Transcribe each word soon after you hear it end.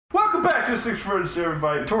Welcome back to Six Friends,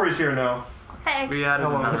 everybody. Tori's here now. Hey. We added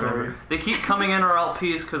another member. They keep coming in our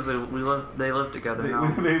LPs because they live together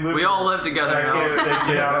now. We all live together now. I can't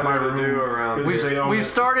get out of my room. We've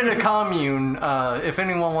started a commune. If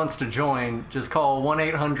anyone wants to join, just call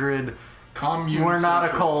 1-800. Commune. We're not a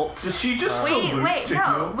cult. Does she just Wait,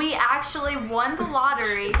 no. We actually won the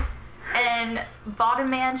lottery and bought a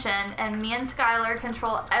mansion, and me and Skylar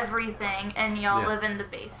control everything, and y'all live in the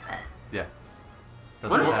basement. Yeah.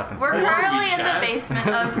 That's what happened. We're currently in the basement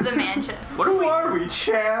of the mansion. What if are we,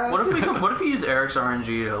 Chad? What if we use Eric's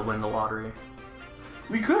RNG to win the lottery?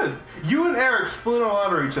 We could. You and Eric split a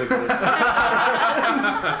lottery ticket.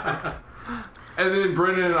 And then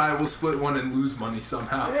Brennan and I will split one and lose money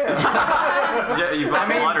somehow. Yeah, you buy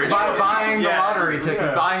the lottery ticket. By buying the lottery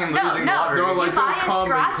ticket. Buying and losing the lottery. No, like, you buy a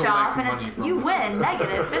come and scratch off and collect it's, money you from win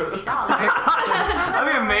negative $50.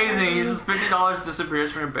 That'd be amazing. You just $50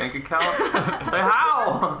 disappears from your bank account. Like,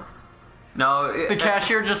 how? No. The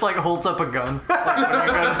cashier just like holds up a gun. Like, I'm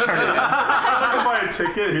gonna turn it. I'm gonna buy a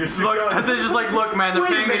ticket. Here's the gun. They're just like, look, man, they're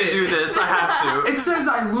paying me to do this. I have to. It says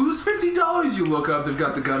I lose $50. You look up, they've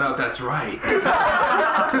got the gun out. That's right.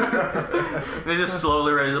 They just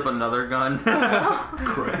slowly raise up another gun.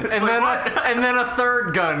 Christ. And then a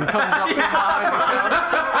third gun comes up from behind the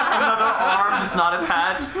gun. Another arm just not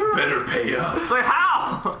attached. Better pay up. It's like,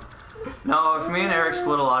 how? No, if me and Eric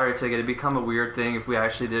split a lottery ticket, it'd become a weird thing if we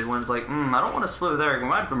actually did one. It's like, I don't want to split with Eric. We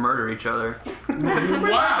might have to murder each other.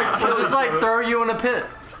 Wow. We'll just like throw you in a pit.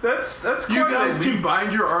 That's You guys elite.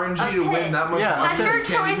 combined your RNG to win that much money. That's your You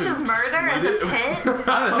can't choice even of murder as split a it? pit?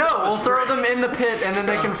 No, we'll throw them in the pit and then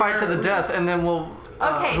they can fight to the death and then we'll.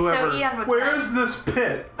 Okay, whoever. so Iain would Where win. is this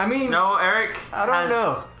pit? I mean, No, Eric. I don't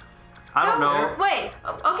know. I don't know. Wait,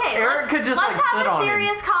 okay, Eric could just, let's like, sit have a on him.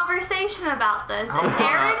 serious conversation about this. If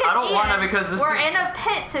Eric and I don't wanna Iain because this were is- in a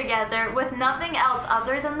pit together with nothing else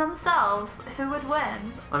other than themselves, who would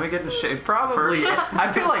win? Let me get in shape probably. first.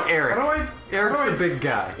 I feel like Eric. Eric's a big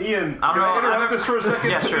guy. Ian, I don't can I know, interrupt this for a second?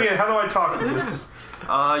 Yeah, sure. Ian, how do I talk to this?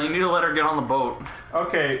 You need to let her get on the boat.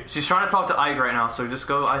 Okay. She's trying to talk to Ike right now, so just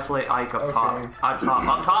go isolate Ike up top. Up top.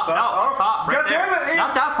 Up top. No, up Oh, top. Right God there. damn it, Ian.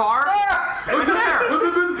 Not that far. Right there.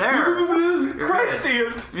 There. Christ,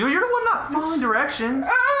 Ian. You're the one not following directions.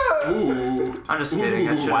 Ooh. I'm just kidding.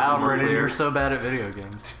 I should've Wow, been more Brennan, clear. you're so bad at video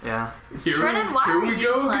games. Yeah. Brennan, why here are we you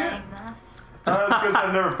go playing again. this? Because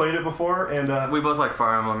I've never played it before, and We both like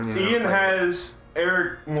Fire Emblem. You know, Ian like- has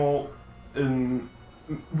Eric, and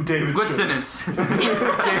David. Good shouldn't. sentence.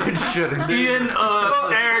 David shouldn't. Ian,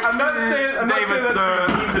 Eric. I'm not saying David,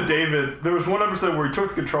 that's mean to David. There was one episode where he took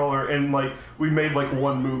the controller and like we made like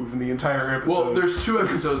one move in the entire episode. Well, there's 2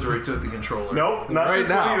 episodes where he took the controller. nope, not right this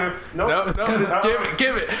now. one either. Nope. No,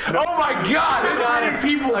 give it. Oh my God! This many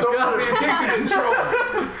people don't want me to take the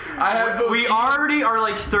controller. I have both We already are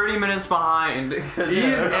like 30 minutes behind. because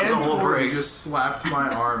Ian the and whole Tori break. just slapped my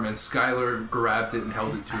arm, and Skylar grabbed it and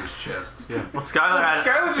held it to his chest. Yeah. Well, Skylar had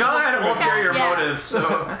Skylar's ulterior Yeah. motives, so.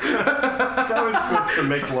 Skylar just wants to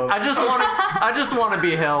make love. I just want to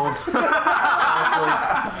be held.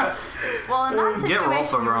 Honestly. Well, in that Get Rolf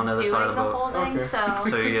situation, over on the you're other doing side of the boat. holding, Okay. so...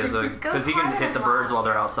 So he has a, because he can hit the birds while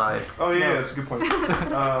they're outside. Oh yeah, that's a good point.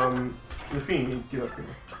 The Fiend, get up here.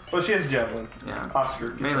 Well, she has a javelin. Yeah. Oscar,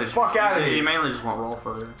 get Mainly the fuck out of You here. mainly just want Rolf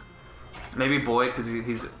over there. Maybe Boyd, because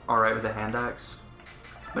he's alright with the hand axe.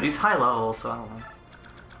 But he's high level, so I don't know.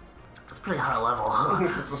 That's pretty high level.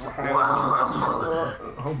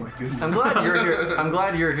 Oh my goodness. I'm glad you're here. I'm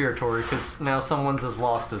glad you're here, Tori, because now someone's as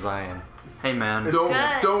lost as I am. Hey man. Don't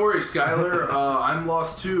worry, Skylar. I'm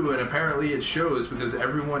lost too, and apparently it shows because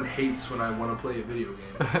everyone hates when I want to play a video game.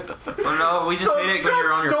 Oh no, we just made it when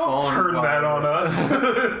you're on your phone. Don't turn that on us.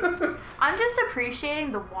 I'm just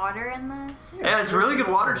appreciating the water in this. Yeah, it's really good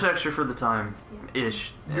water texture for the time.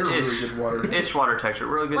 Ish. You're really good water. Ish water texture.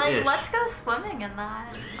 Really good Like, ish. let's go swimming in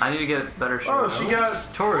that. I need to get better shoes. Oh, she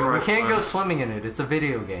got. Tori, Before we I can't swim. go swimming in it. It's a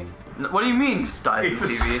video game. What do you mean, Stive It's a-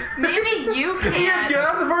 TV? Maybe you Ian, can. get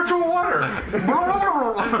out of the virtual water.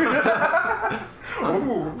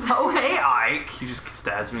 Oh, hey, Ike. He just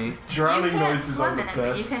stabs me. You Drowning can't noises swim are the in it, but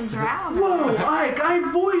you best. can drown. Whoa, Ike! I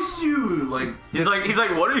voiced you. Like He's like,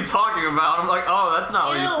 what are you talking about? I'm like, oh, that's not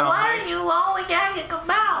what you sound like. you lollygagging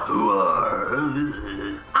about? Who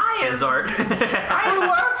are? I am. Fizzard. Her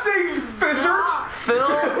last name's Fizzard.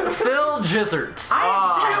 Phil Jizzard.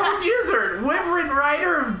 I am Phil Gizzard, Wyvern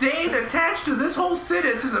Rider of Dane. Attached to this whole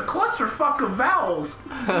sentence is a clusterfuck of vowels.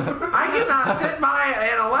 I cannot sit by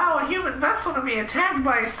and allow a human vessel to be attacked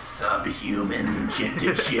by subhuman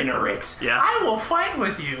degenerates. Yeah. I will fight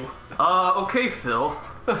with you. Okay, Phil.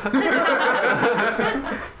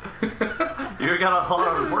 You got a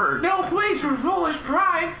lot of words. No place for foolish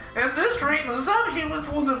pride, and the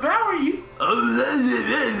subhumans will devour you.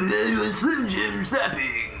 Slim Jim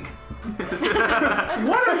snapping.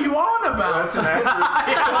 What are you on about? That's an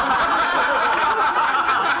accurate.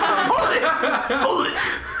 Hold it!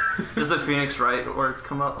 Is the Phoenix right words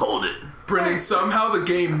come up? Hold it! Brennan, somehow the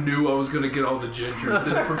game knew I was gonna get all the gingers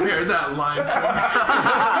and prepared that line for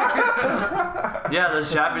me. Yeah, the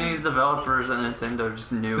Japanese developers at Nintendo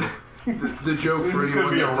just knew. The joke for This is gonna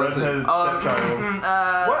anyone be a that doesn't. redheaded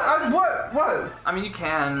stepchild. What? I mean, you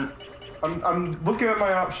can. I'm looking at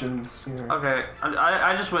my options here. Okay,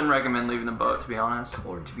 I just wouldn't recommend leaving the boat, to be honest.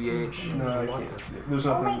 Or TBH. No, I can't. There's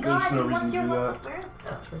Oh my nothing. god, There's no you reason want to your do little... that. Where is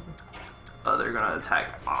those? They're gonna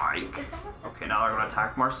attack Ike. It's almost... Okay, now they're gonna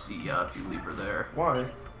attack Marcia if you leave her there. Why?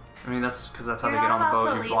 I mean, that's because that's how You're they get not on the allowed boat.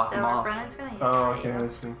 to You leave, block though, them or off. Brennan's gonna Oh, yell okay, at I you.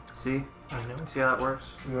 see. See? I know. See how that works?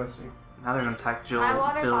 Yeah, I see. Now they're gonna attack Jill My and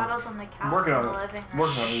water Phil. bottle's on the couch Working in on the it. living room.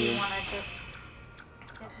 Working on Do it. you wanna just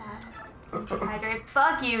get that? Hydrate.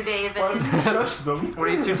 Fuck you, David. Why did you touch them? What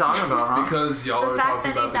are you two talking about, huh? Because y'all The are fact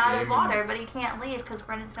talking that about he's the out game of water, but he can't leave because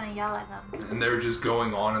Brennan's gonna yell at him. and they're just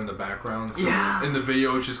going on in the background. So Yeah. in the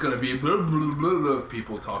video, it's just gonna be blah, blah, blah, blah,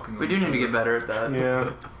 people talking. We over do each need to get other. better at that.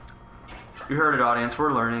 Yeah, You heard it, audience.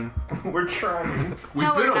 We're learning. we're trying. We've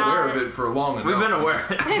No, been we're aware not. of it for long enough. We've been we aware. just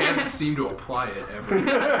can't seem to apply it ever.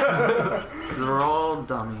 Because we're all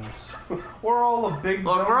dummies. We're all a big.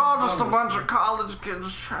 Look, dumb we're all just a dummies. bunch of college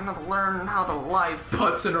kids trying to learn how to life.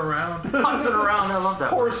 Putzing around. Putzing around. I love that.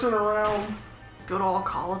 horsing around Good old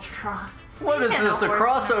college try. What is Speaking this, a of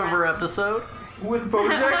horsing crossover around. episode? with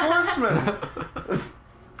BoJack Horseman.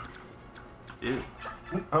 Ew.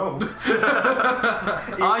 Oh,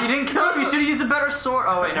 Oh, you didn't kill him. You should have used a better sword.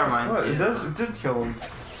 Oh, wait, never mind. what? It does. It did kill him.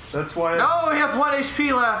 That's why. No, he has 1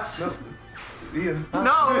 HP left. No. Ian.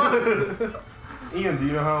 No, look. Ian, do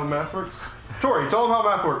you know how math works? Tori, tell him how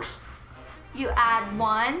math works. You add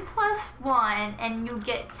 1 plus 1 and you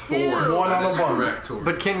get 2. 4. One on That is a bum. correct, Tori.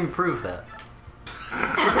 But can you prove that?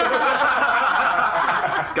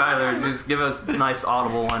 Skylar, just give us a nice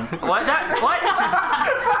audible one. What? What?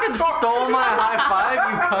 Fucking stole my high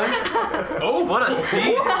five, you cunt. Oh, What a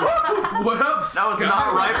thief. what up, That was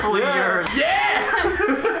not rightfully yours.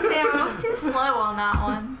 Damn, I was too slow on that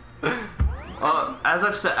one. As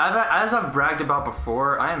I've said, as I've bragged about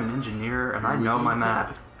before, I am an engineer and I know my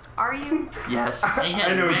math. Are you? Yes,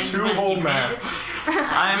 I know 2 whole maths.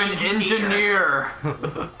 I am an engineer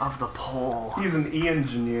of the pole. He's an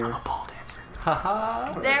E-engineer. I'm a pole dancer.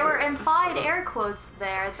 Haha. There were implied air quotes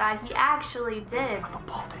there that he actually did. I'm a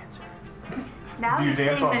pole dancer. Now Do you he's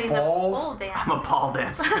dance saying on that he's balls? a pole dancer. I'm a pole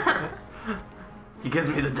dancer. He gives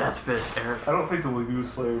me the death fist, Eric. I don't think the Lagoon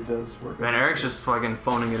Slayer does work. Man, Eric's just fucking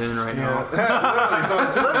phoning it in right now. Yeah.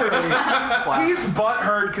 He's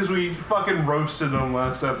butthurt because we fucking roasted him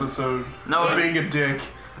last episode. No, For being a dick.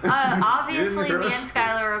 Obviously, me and Interesting.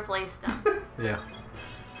 Skylar replaced him. Yeah.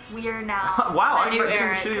 We are now Wow, I the new get a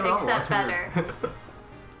Eric, shitty level. except That's better.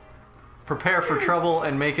 Prepare for trouble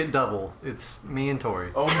and make it double. It's me and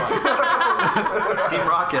Tori. Oh my, Team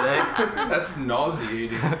Rocket, eh? that's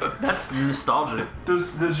nauseating. That's nostalgic.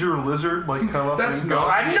 Does your lizard like come up That's and go?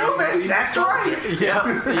 nauseating. I know this. That's right. Yeah.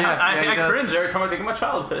 I does. cringe every time I think of my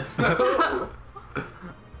childhood.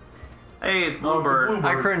 Hey, it's Oh, Bluebird. it's a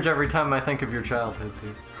I cringe every time I think of your childhood,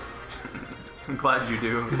 dude. I'm glad you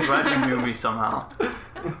do. I'm glad you knew me somehow.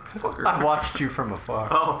 Fucker. I watched you from afar.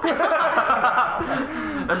 Oh.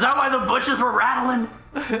 Is that why the bushes were rattling?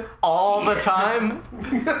 All the time?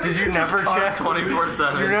 Did you never check?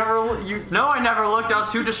 24/7. You never. You. No, I never looked. I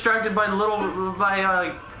was too distracted by the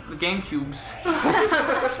GameCubes.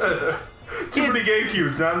 Too many game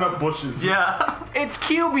cubes, not enough bushes. Yeah. It's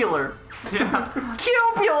cubular. Yeah.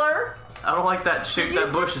 Cubular. I don't like that chick Did you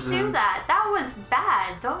that Bush just is do in. that? That was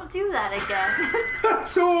bad. Don't do that again.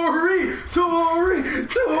 Tori!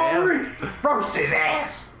 Roast his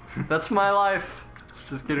ass. That's my life. It's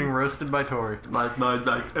just getting roasted by Tori. My ain't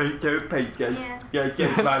so bacon. Yeah.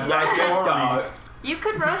 You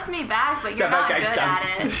could roast me back, but you're not good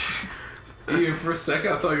at it. Ian, for a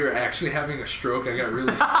second, I thought you were actually having a stroke. I got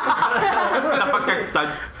really scared.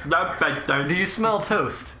 Do you smell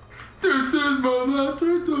toast?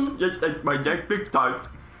 My neck big time.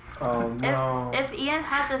 Oh no. If Ian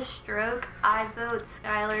has a stroke, I vote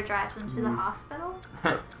Skylar drives him to the hospital.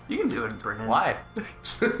 You can do it, Brennan. Why?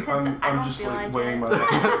 I'm I don't just feel like like weighing it. my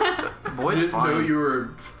life. Boy, I it's didn't know fine. you were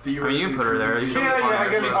I theoretically. mean, you can put her there. You should Yeah, be fine. I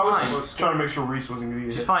guess She's I was fine. just trying to make sure Reese wasn't gonna get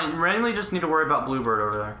She's hit. fine. Randomly just need to worry about Bluebird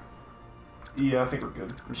over there. Yeah, I think we're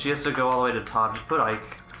good. She has to go all the way to the top. Just put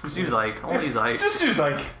Ike. Just use Ike. Only use Ike. Just use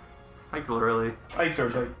Ike. Ike, literally. Ike's our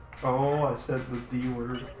like. Oh, I said the D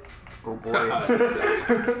word. Oh boy.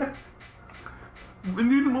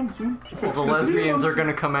 Well, the lesbians are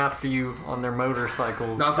gonna come after you on their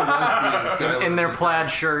motorcycles. Not the lesbians. Skylar, in their the plaid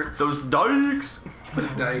dykes. shirts. Those dykes. The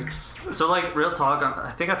dykes. So like, real talk.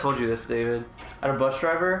 I think I told you this, David. I had a bus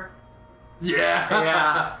driver.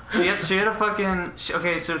 Yeah. Yeah. She had a fucking.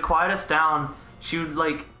 Okay, so to quiet us down, she would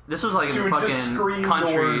like. This was like She in the would just fucking scream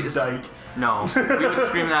country. the word dyke. No, we would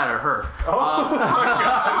scream that at her. Oh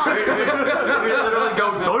my We would literally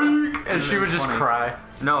go dyke, And she would just cry.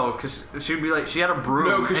 No, because she would be like, she had a broom,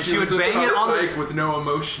 No, and because she would was a bang it tough on dyke the. with no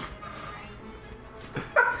emotions.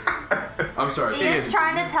 I'm sorry. Ian's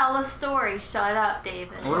trying to tell a story. Shut up,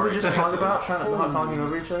 David. What were we just Sorry. talking about? Talking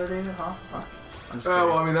over each other, David? Huh? I'm just Oh, well,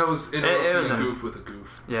 kidding. I mean, that was interrupting was a an- goof with a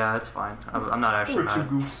goof. Yeah, it's fine. I'm not actually We're two mad.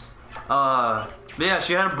 goofs. But yeah,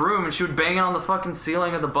 she had a broom and she would bang it on the fucking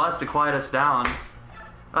ceiling of the bus to quiet us down.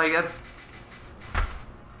 Like, that's...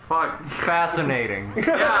 Fuck. Fascinating. Yeah.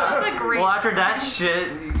 That's a great Well, after that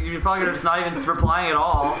shit, you fucking just not even replying at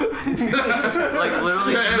all. Like,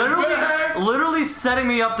 literally setting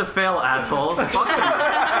me up to fail, assholes.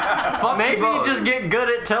 Fuck Maybe me both. just get good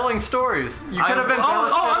at telling stories. You could have been.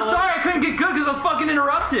 Oh, I'm sorry, I couldn't get good because I was fucking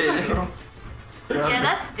interrupted. Yeah,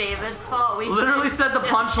 that's David's fault. We Literally should said the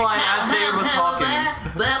punchline as David was talking.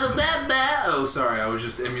 Oh, sorry, I was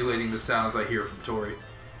just emulating the sounds I hear from Tori.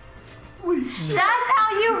 That's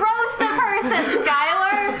how you roast a person,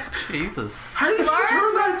 Skylar. Jesus. How did you just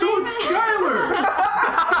heard that towards Skylar?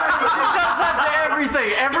 That's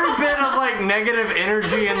everything. Every bit of like negative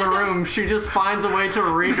energy in the room, she just finds a way to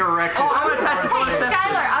redirect it. Oh, I'm gonna test this. I'm Hey, gonna test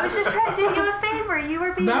Skylar, I was just trying to do you a favor. You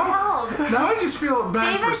were being held. Now I just feel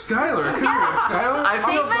bad for David- Skylar. Come here, Skylar. I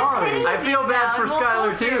feel David sorry. pities I feel you bad now, for and we'll Skylar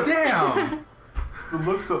hold too. you. Damn. The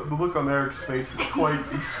look on Eric's face is quite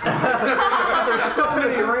exquisite. There's so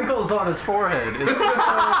many wrinkles on his forehead. It's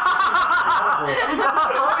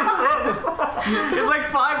It's like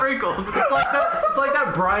 5 wrinkles. It's like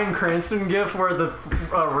that Bryan Cranston gif where the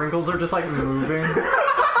wrinkles are just like moving.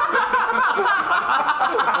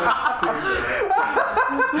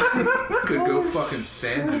 Could go fucking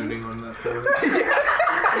sand duning on that photo.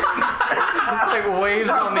 It's like waves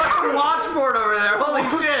on the Washboard over there. Holy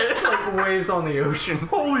shit. like waves on the ocean.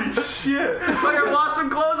 Holy shit! Fucking wash some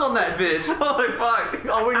clothes on that bitch. Holy fuck.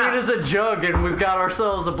 All we need is a jug, and we've got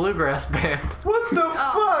ourselves a bluegrass band. What the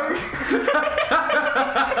fuck?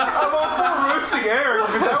 I'm all for roasting Eric,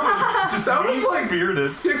 but that was just That was like mean-spirited.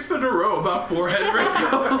 6 in a row about forehead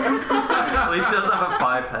wrinkles. At least he doesn't have a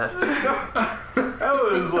 5 head.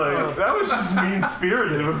 That was just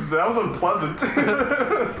mean-spirited. That was unpleasant.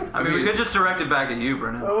 I mean, we could just direct it back at you,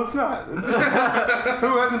 Brennan. No, it's not. Who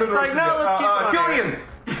hasn't been like, roasted no, yet? let's keep it on Killian!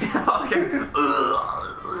 Okay.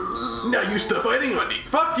 Now you stop fighting on me.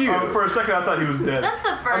 Fuck you. For a second, I thought he was dead. That's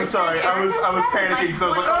the first I'm sorry. thing I was Erica said, panicking because I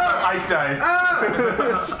was like, oh, Ike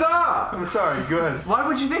died. Stop. I'm sorry. Go ahead. Why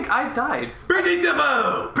would you think I died?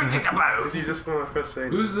 Predictable. You just want to first say.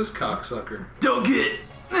 Who's this cocksucker? Don't get.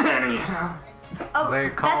 Oh, They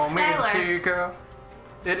call that's me the Skylar. Seeker.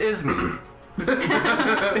 It is me. I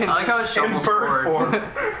like how it In shuffles bird forward.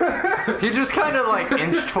 form. He just kind of like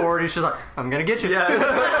inched forward. He's just like, I'm gonna get you. Yeah,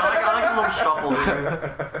 I like a little shuffle.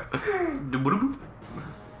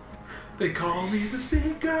 They call me the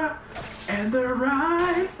Seeker, and they're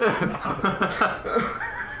right.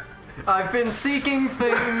 I've been seeking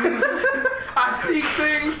things. I seek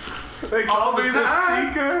things. They call All the me the time.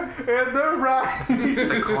 Seeker, and they're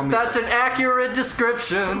right. That's an accurate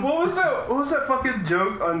description. What was that fucking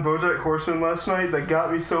joke on BoJack Horseman last night that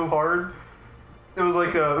got me so hard? It was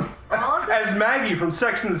like as Maggie from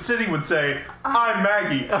Sex and the City would say, I'm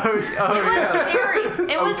Maggie. It was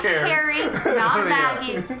Carrie. It was Okay. Carrie, not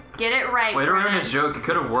Maggie. Get it right. Way to ruin Brennan. his joke. It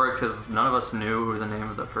could have worked because none of us knew who the name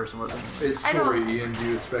of the person was. It's I don't- Tori, Ian. Do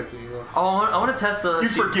you expect any less? Oh, I want to test the. You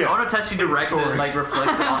forget. I want to test she directs it, Tori. like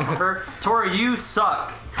reflects it on her. Tori, you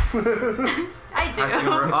suck. I do. I see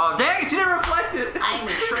her. Oh, dang! She didn't reflect it. I'm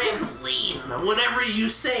a trampoline. Whatever you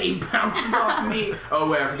say bounces off me. Oh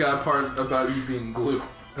wait, I forgot a part about you being glue.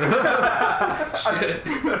 Shit.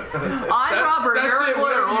 I'm Robert. That's You're it.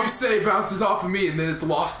 Whatever blue. you say bounces off of me, and then it's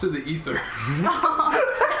lost to the ether.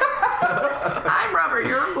 I'm Robert.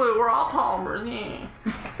 You're blue. We're all polymers. Yeah.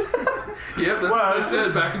 Yep, that's what I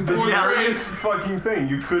said back in The fourth grade. greatest fucking thing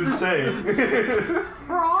you could say.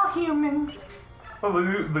 We're all human. Oh, the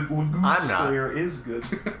Lagoon I'm not. Slayer is good.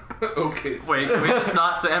 Okay. So Wait, can we just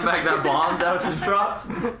not sandbag that bomb that was just dropped?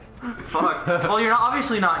 Fuck. Well, you're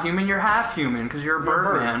obviously not human. You're half human because you're a bird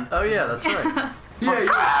bird. man. Oh yeah, that's right. Yeah,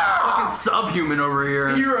 Fucking subhuman over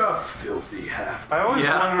here. you're a filthy half. I always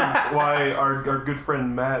wondered why our good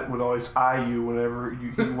friend Matt would always eye you whenever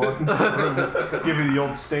you walk into the room, give you the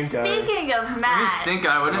old stink eye. Speaking of Maybe Matt, stink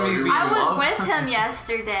eye, wouldn't he be I was love? with him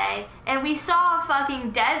yesterday, and we saw a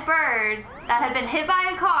fucking dead bird that had been hit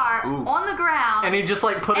by a car Ooh. on the ground. And he just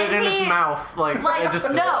like put it And in his he- mouth, like it just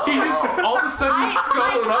no. He just all of a sudden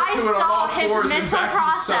scuttled up to it on saw all his fours and mental vacuum sucked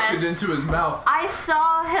process. it into his mouth. I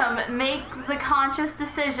saw him make the conscious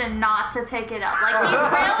decision not to pick it up.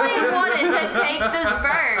 Like, he really wanted to take this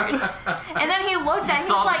bird. And then he looked at it, he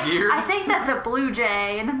saw was the like, gears? I think that's a blue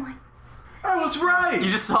jay. And I'm like, I was right. You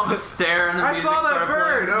just saw him stare and the I music saw that started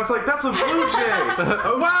bird. playing. I was like, that's a blue jay.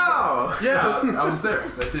 Oh, Wow. yeah, I was there.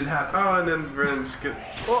 That did happen. Oh, and then Brennan's good.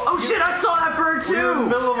 Oh shit, I saw that bird We were in the too!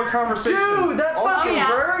 middle of a conversation. Dude, that fucking yeah.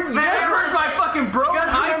 bird! Man, that bird's my fucking bro in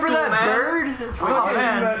high Remember school, that man. bird? Oh,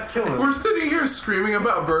 man. That kill him. We're sitting here screaming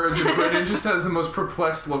about birds, and Brennan just has the most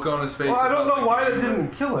perplexed look on his face. Well, I don't about know why that didn't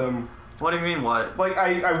kill him. What do you mean, what? Like,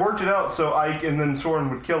 I worked it out so Ike and then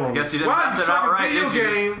Soren would kill him. I guess you didn't Why? have Just it out like right, video did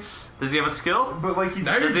you? games. Does he have a skill? But like he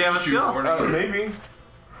Now you're Does he have a just shooting, skill? aren't you? maybe.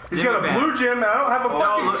 He's Dimmy got a band. blue gem and I don't have a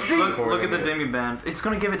No, fucking look at the Demi band. It's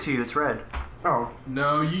gonna give it to you, it's red. Oh.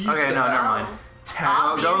 No, you used Okay, to no, have never mind.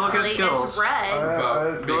 talent Go look at his obviously, skills. it's red.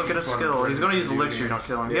 about Go look at his making fun skill. of He's gonna Brennan's use elixir, video don't games.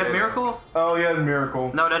 kill him. You Yeah, had yeah. miracle? Oh yeah, the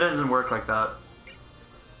miracle. No, that doesn't work like that.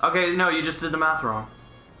 Okay, no, you just did the math wrong.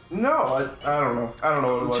 No, I don't know. I don't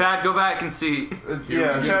know what it was. Chad, go back and see.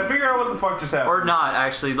 Yeah, Chad, figure out what the fuck just happened. Or not,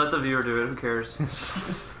 actually. Let the viewer do it. Who cares?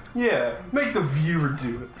 Yeah, make the viewer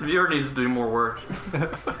do it. The viewer needs to do more work.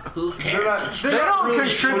 Who They're not, cares? they're They not don't really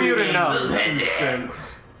contribute putting enough. in 2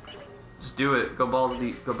 cents. Just do it. Go balls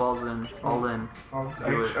deep. Go balls in. All in.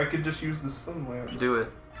 Do it. I could just use the sun lamp. Do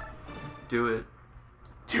it. Do it.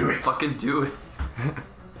 Do it. Fucking do it.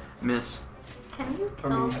 Miss. Can you kill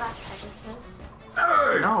mean- that Pegasus?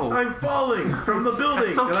 No. I'm falling from the building.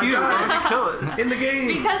 That's so and cute. Why I would you kill it? died in the game.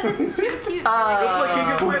 Because it's too cute.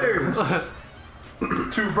 Flicking of winners.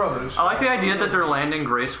 2 brothers. I like the idea that they're landing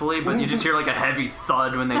gracefully, but you just hear like a heavy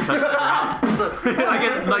thud when they touch the ground.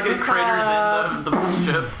 like it craters in the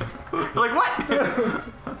ship. You're like, what?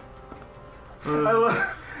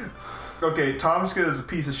 Okay, Tomska is a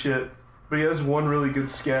piece of shit, but he has one really good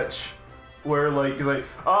sketch where like he's like,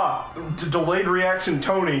 delayed reaction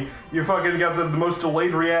Tony, you fucking got the most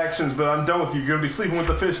delayed reactions, but I'm done with you. You're gonna be sleeping with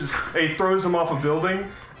the fishes. And he throws him off a building,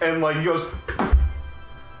 and like he goes,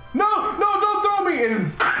 no, don't throw me,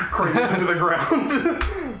 and craters into the ground.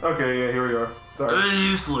 Okay, yeah, here we are. Sorry. They're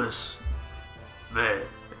useless. There.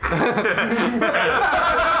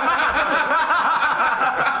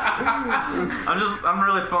 I'm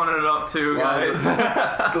really phoning it up too, guys.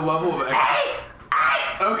 The level of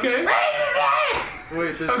Okay.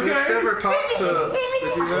 Wait, did Okay. Mist ever talk to...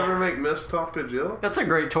 Did you ever make Mist talk to Jill? That's a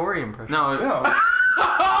great Tory impression. No, Yeah.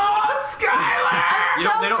 Oh, Skylar! You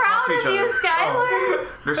don't- so they don't proud talk to each of you, other. Skylar.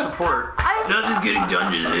 they're support. This getting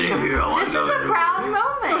done in here. is a proud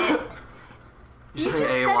moment. You You say just A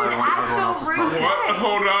said while an everyone else actual is rude talking. thing. What?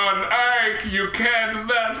 Hold on, Ike, you can't.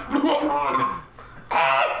 That's.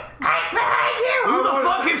 Who the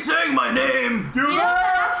fuck keeps saying my name? You You know,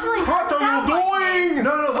 that actually what does are sound you like it. doing?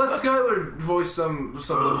 No, let Skylar voice some of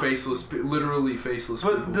the faceless, literally faceless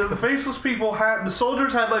But people. the faceless people had the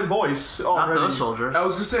soldiers had like voice Not already. those soldiers. I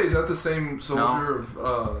was gonna say, is that the same soldier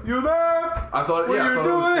of? You there? I thought, What yeah, I you thought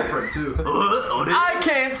it was doing? different too. I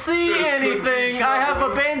can't see This could be anything. I have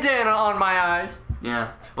a bandana on my eyes.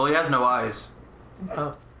 Yeah. Well, he has no eyes.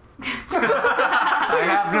 I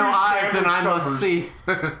have no eyes and I must Summers. see.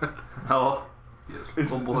 Oh.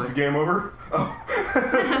 Is, Oh, boy. is the game over? Oh.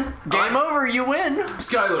 Game over, you win.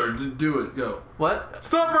 Skylar, do it, go. What?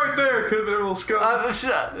 Stop right there, because there will Scott.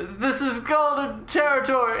 This is called a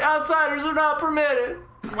territory. Outsiders are not permitted.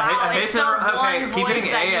 Wow, I hate it's to the interrupt. Okay, one keep hitting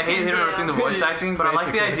voice A. I that hate you can interrupting the do. voice acting, but I like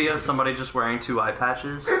the Basically. idea of somebody just wearing 2 eye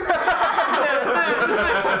patches. The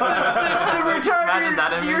return Imagine that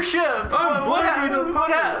to image. your ship. I'm What blaming the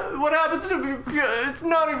what happens to me? It's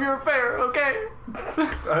none of your affair, okay? I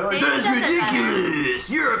like Dave doesn't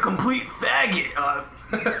matter. You're a complete faggot.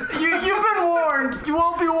 You've been warned. You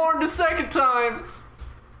won't be warned a second time.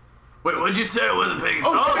 Wait, what'd you say? I wasn't paying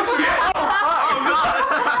attention. Oh, shit!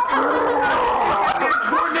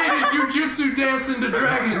 Coordinated jujitsu dance into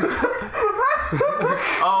dragons.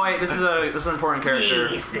 Oh wait, this is an important character.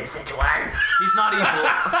 Is this at once? He's not evil.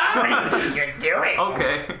 What do you think you're doing?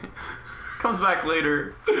 Okay. Comes back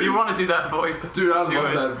later. You want to do that voice? Dude, I Do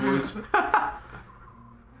love it. that voice.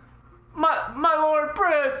 My Lord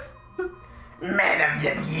Prince. Men of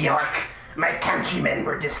the Bjork, My countrymen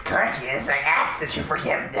were discourteous. I ask that you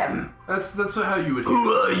forgive them. That's how you would. Who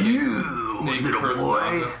are you, little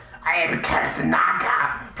boy? I am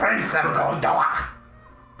Karthanaka, Prince of Goldoa.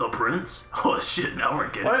 The prince? Oh shit! Now we're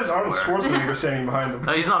getting. Why is Arnold somewhere. Schwarzenegger standing behind him?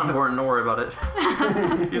 No, he's not important. Don't worry about it.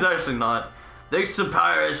 He's actually not. Thanks to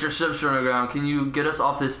pirates, your ships are underground. Can you get us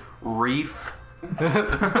off this reef?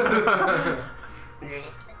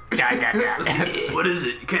 What is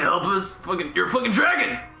it? You can't help us? You're a fucking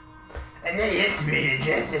dragon! And they used me to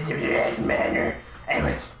dress in the right manner. I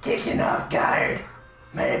was taken off guard.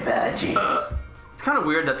 My apologies. It's kind of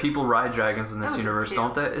weird that people ride dragons in this That was universe, cute.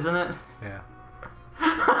 don't they? Isn't it? Yeah.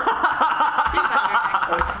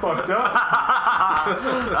 That's fucked up.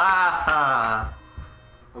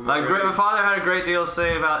 My father had a great deal to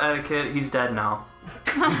say about etiquette. He's dead now.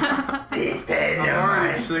 Please pay I'm no already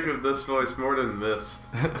mind. sick of this voice more than Mist.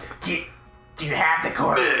 Do you have the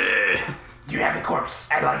corpse? Do you have the corpse?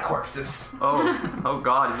 I like corpses. Oh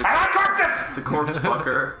God, he's I a, like corpses! it's a corpse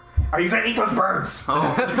fucker. Are you gonna eat those birds? Oh,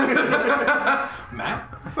 Matt?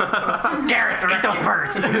 Garrett, eat those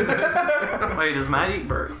birds! wait, does Matt eat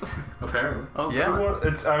birds? Apparently. Oh, Yeah. What?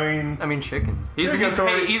 It's. I mean. I mean, chicken. He's a Yeah,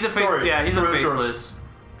 Tori, he's a face. Tori, Yeah, he's a Tori, Tori. faceless.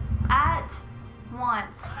 At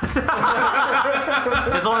once.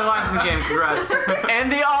 His only lines in the game. Congrats.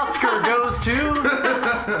 And the Oscar goes to...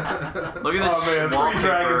 Look at this. Oh man, 3 wallpaper.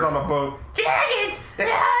 dragons on a boat. Dragons!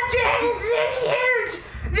 Dragons are huge!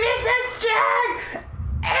 They're so strong!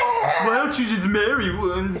 Why don't you just marry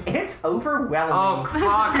one? It's overwhelming. Oh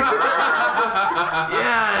fuck.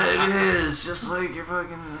 Yeah, it is. Just like your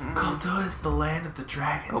fucking. Goldoa is the land of the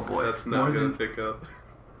dragons. Oh boy. That's not More gonna than- pick up.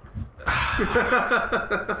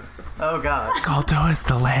 Oh, God. Goldoa is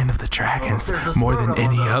the land of the dragons. There's a More than squirrel on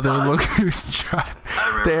any the other side. lookers tribe.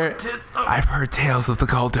 There, Tits. Oh, I've heard tales of the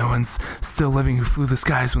Goldoans still living who flew the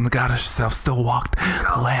skies when the goddess herself still walked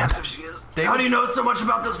the land. How do you know so much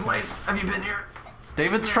about this place? Have you been here?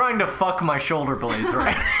 David's trying to fuck my shoulder blades,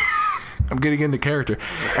 right? I'm getting into character.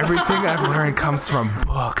 Everything I've learned comes from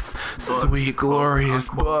books. Sweet, glorious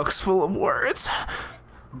books full of words.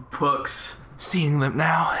 Books. Seeing them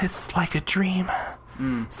now, it's like a dream.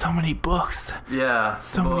 So many books. Yeah.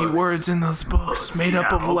 So many words in those books made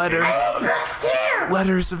up of okay. letters. Books too!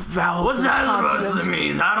 Letters of vowels. What's and that supposed consonants. to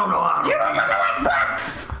mean? I don't know how to You read. look like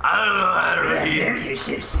books! I don't know how to Yeah, read. maybe your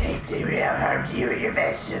ship's safe. They would have harmed you or your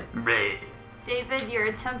vessel. Read. David, your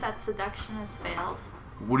attempt at seduction has failed.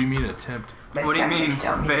 What do you mean attempt? My What do you subject mean,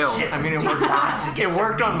 told me failed? ship I mean, was it worked- deep odds It against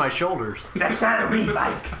worked a on reef. my shoulders. That's not a reef,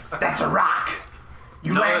 Ike. That's a rock.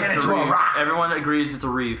 You No, landed it's a into a reef. rock. Everyone agrees it's a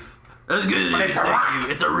reef. That's good. But it's a Thank rock. you.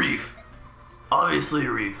 It's a reef. Obviously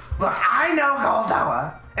a reef. Look, I know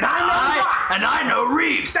Goldoa, and I know rocks. And I know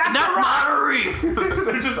reefs. That's and that's a rock. not a reef.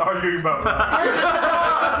 They're just arguing about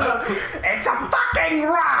that. It's a fucking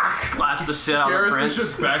rock. Slaps the shit out of the Gareth prince. is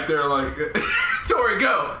just back there like, Tori,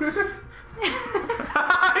 go. He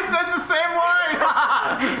says the same line.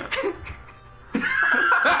 He's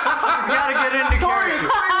gotta get into character.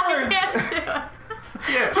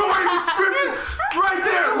 Tori, the script is right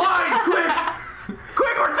there. Line, quick.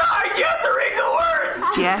 Quick, we're dying. You have to read the words.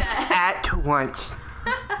 Yes, at once.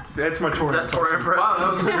 That's my Tori. Is that Tori impression? Wow,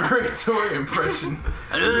 that was a great Tori impression.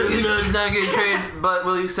 I know that you know it's not good trade, but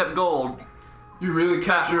will you accept gold? You really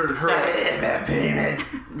captured her. Payment.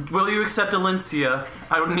 Will you accept Alencia?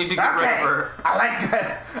 I would need to get rid of Okay, her. I like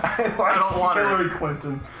that. I don't want her. Hillary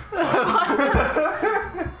Clinton.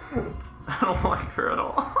 I don't like her at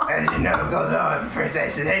all. As you know, Goldoa prefers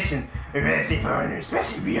isolation. We rarely see foreigners,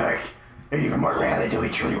 especially New York. Or even more rarely do we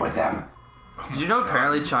truly with them. Did you know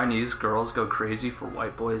apparently Chinese girls go crazy for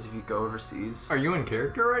white boys if you go overseas? Are you in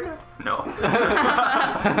character right now? No.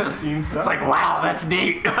 Scenes It's like, wow, that's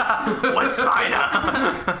neat. What's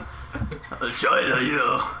China? China, you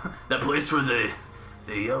know, that place where the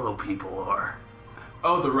yellow people are.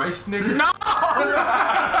 Oh, the rice nigger? No!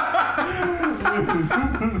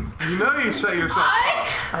 You know you set yourself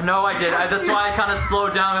up. I know I did. That's why I kind of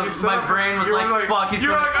slowed down. My brain was You were like, fuck, he's you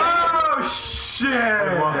were gonna like, say it. oh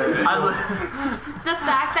shit! The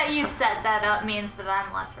fact that you set that up means that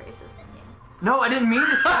I'm less racist than you. No, I didn't mean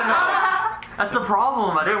to set it up. That's the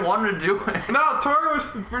problem. I didn't want to do it. No, Tori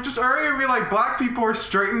was just earlier be like, black people are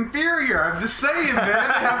straight inferior. I'm just saying, man. They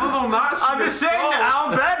have little knots. I'm just saying that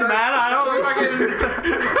I'll bet, man. I don't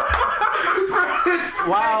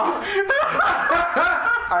Wow.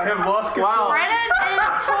 I have lost control. Brennan and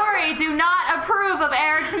Tori do not approve of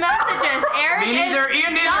Eric's messages. Eric Me neither. is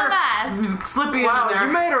Ian dumbass. neither. Slippy Wow, in there.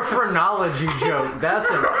 you made a phrenology joke. That's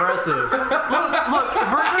impressive. Look,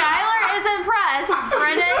 Skylar is impressed.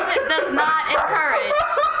 Brennan does not encourage,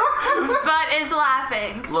 but is laughing.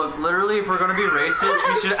 thing. Look, literally, if we're gonna be racist,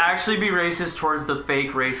 we should actually be racist towards the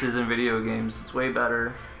fake races in video games. It's way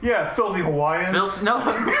better. Yeah, filthy Hawaiians. No,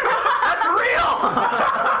 that's real.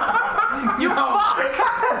 You fuck.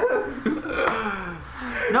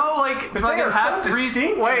 No, like fucking half breeds.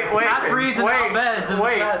 Half breeds and half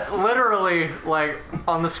beds. Literally, like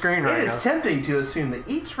on the screen right It now. is tempting to assume that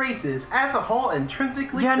each race is, as a whole,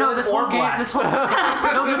 intrinsically Yeah, no, good this or whole game, black. this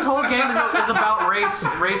whole game is about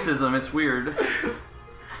racism. It's weird.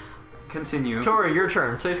 Continue. Tori, your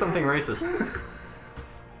turn. Say something racist.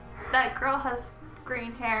 That girl has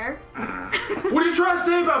green hair. What are you trying to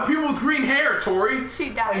say about people with green hair, Tori? She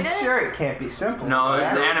dyed I'm it. sure it can't be simple. No,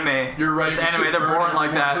 it's anime. You're right. It's you anime. should They're burn born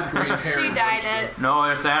like everyone that. with green hair She and dyed stuff. it. No,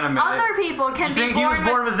 it's anime. Other people can You be think he was born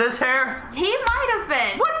born with this hair? He might have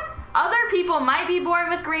been. What? Other people might be born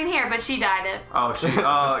with green hair, but she dyed it.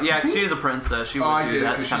 Oh, yeah, she's a princess. She would Oh, I do did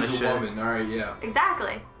that because kind of she's a shit. woman. All right, yeah.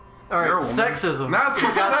 Exactly. All right, You're a woman. sexism. That's We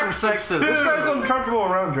got some sexism. This guy's uncomfortable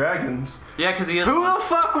around dragons. Yeah, because he is. Who the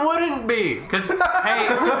fuck wouldn't be? Because hey,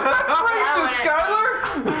 Racist,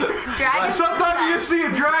 Skylar! Dragon. Sometimes you just see a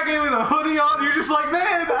dragon with a hoodie on, you're just like,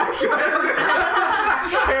 man,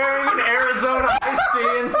 Carrying an Arizona iced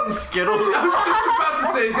tea and some Skittles. I was just about to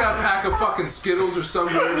say he's got a pack of fucking Skittles or some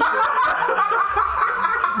weird shit.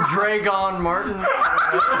 Draygon Martin.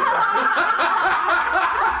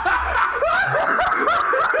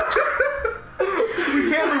 We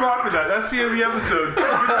can't move on to that. That's the end of the episode. Good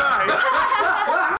night.